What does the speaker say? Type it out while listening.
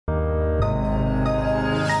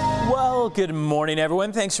Well, good morning,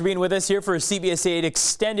 everyone. Thanks for being with us here for a CBS 8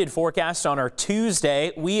 extended forecast on our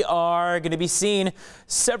Tuesday. We are going to be seeing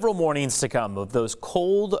several mornings to come of those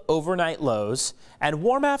cold overnight lows and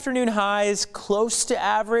warm afternoon highs close to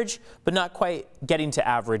average, but not quite getting to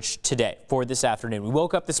average today for this afternoon. We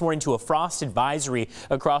woke up this morning to a frost advisory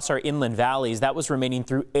across our inland valleys. That was remaining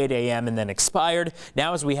through 8 a.m. and then expired.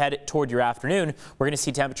 Now, as we head toward your afternoon, we're going to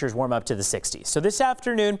see temperatures warm up to the 60s. So this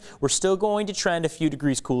afternoon, we're still going to trend a few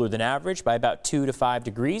degrees cooler than average by about 2 to 5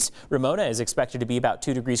 degrees. Ramona is expected to be about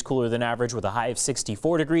 2 degrees cooler than average with a high of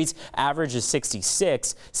 64 degrees. Average is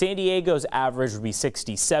 66. San Diego's average would be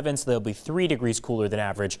 67, so they'll be 3 degrees cooler than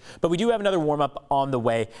average. But we do have another warm up on the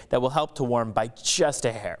way that will help to warm by just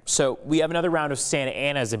a hair. So we have another round of Santa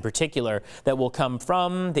Anas in particular that will come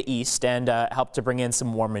from the east and help to bring in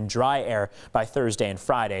some warm and dry air by Thursday and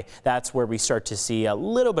Friday. That's where we start to see a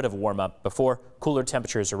little bit of a warm up before cooler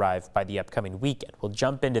temperatures arrive by the upcoming weekend. We'll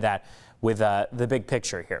jump into that with the big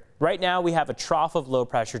picture here. Right now, we have a trough of low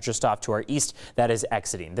pressure just off to our east that is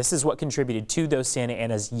exiting. This is what contributed to those Santa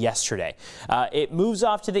Anas yesterday. It moves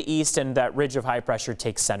off to the east, and that ridge of high pressure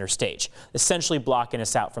takes center stage, essentially blocking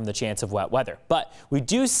us out from the chance of wet weather. But we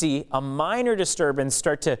do see a minor disturbance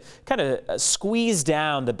start to kind of squeeze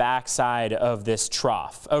down the backside of this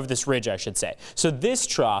trough, of this ridge, I should say. So this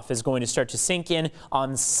trough is going to start to sink in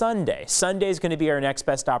on Sunday. Sunday is going to be our next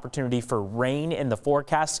best opportunity for rain in the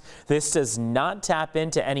forecast. This does not tap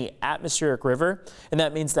into any atmospheric river, and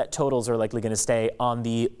that means that totals are likely going to stay on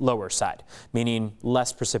the lower side, meaning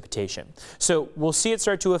less precipitation. So we'll see it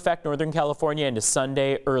start to affect Northern California into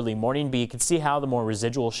Sunday early morning, but you can see how the more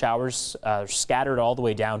residual showers are scattered all the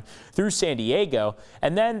way down through San Diego,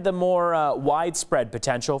 and then the more widespread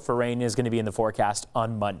potential for rain is going to be in the forecast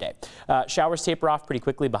on Monday. Showers taper off pretty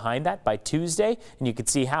quickly behind that by Tuesday, and you can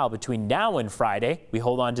see how between now and Friday we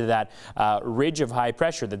hold on to that ridge of high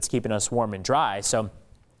pressure that's keeping us warm and dry. So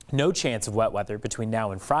no chance of wet weather between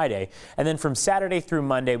now and Friday. And then from Saturday through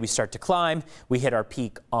Monday, we start to climb. We hit our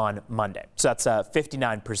peak on Monday. So that's a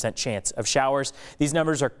 59% chance of showers. These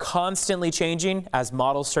numbers are constantly changing as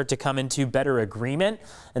models start to come into better agreement.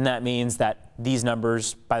 And that means that these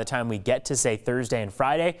numbers, by the time we get to, say, Thursday and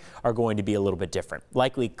Friday, are going to be a little bit different,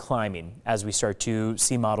 likely climbing as we start to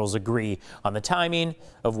see models agree on the timing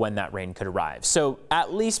of when that rain could arrive. So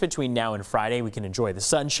at least between now and Friday, we can enjoy the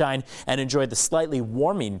sunshine and enjoy the slightly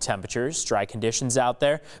warming temperatures, dry conditions out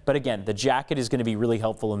there. But again, the jacket is going to be really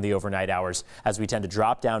helpful in the overnight hours as we tend to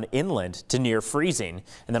drop down inland to near freezing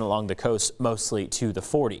and then along the coast mostly to the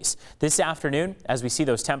 40s. This afternoon, as we see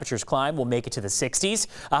those temperatures climb, we'll make it to the 60s.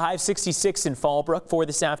 A high of 66 in Fallbrook for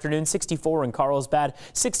this afternoon, 64 in Carlsbad,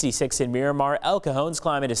 66 in Miramar. El Cajon's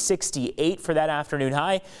climbing to 68 for that afternoon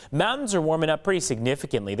high. Mountains are warming up pretty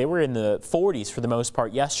significantly. They were in the 40s for the most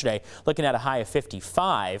part yesterday, looking at a high of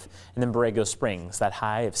 55, and then Borrego Springs, that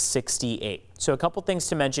high of 68. So a couple things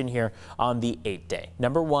to mention here on the 8-day.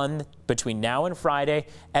 Number one, between now and Friday,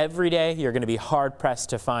 every day you're going to be hard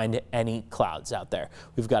pressed to find any clouds out there.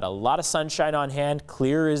 We've got a lot of sunshine on hand,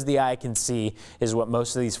 clear as the eye can see is what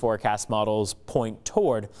most of these forecast models point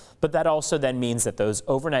toward. But that also then means that those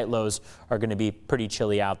overnight lows are going to be pretty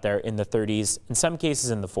chilly out there in the 30s, in some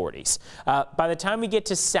cases in the 40s. By the time we get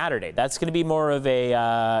to Saturday, that's going to be more of a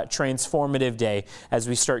transformative day as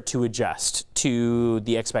we start to adjust to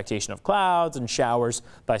the expectation of clouds and showers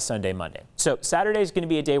by Sunday, Monday. So Saturday is going to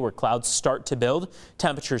be a day where clouds start to build,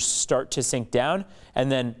 temperatures start to sink down,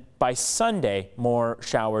 and then by Sunday, more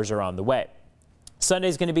showers are on the way. Sunday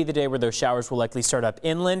is going to be the day where those showers will likely start up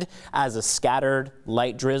inland as a scattered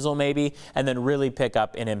light drizzle maybe, and then really pick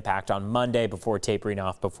up an impact on Monday before tapering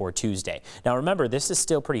off before Tuesday. Now remember, this is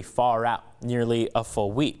still pretty far out, nearly a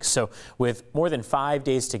full week. So with more than 5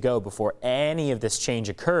 days to go before any of this change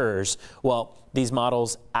occurs, well, these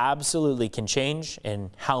models absolutely can change in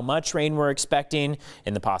how much rain we're expecting,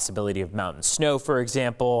 in the possibility of mountain snow, for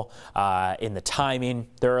example, in the timing.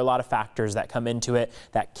 There are a lot of factors that come into it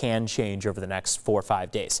that can change over the next 4 or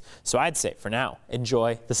 5 days. So I'd say for now,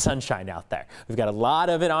 enjoy the sunshine out there. We've got a lot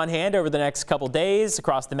of it on hand over the next couple days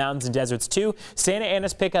across the mountains and deserts too. Santa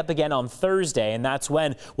Anas pick up again on Thursday, and that's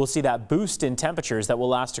when we'll see that boost in temperatures that will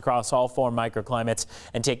last across all 4 microclimates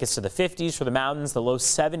and take us to the 50s for the mountains, the low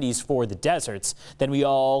 70s for the deserts. Then we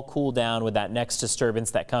all cool down with that next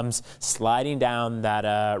disturbance that comes sliding down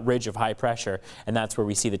that ridge of high pressure, and that's where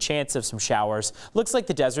we see the chance of some showers. Looks like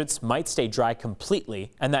the deserts might stay dry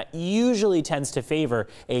completely, and that usually tends to favor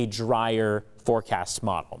a drier forecast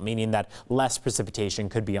model, meaning that less precipitation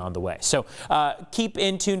could be on the way. So keep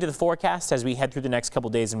in tune to the forecast as we head through the next couple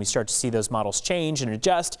days and we start to see those models change and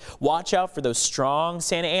adjust. Watch out for those strong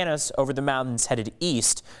Santa Anas over the mountains headed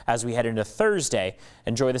east as we head into Thursday.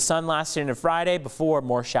 Enjoy the sun lasting into Friday before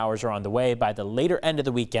more showers are on the way by the later end of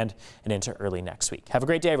the weekend and into early next week. Have a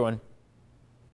great day, everyone.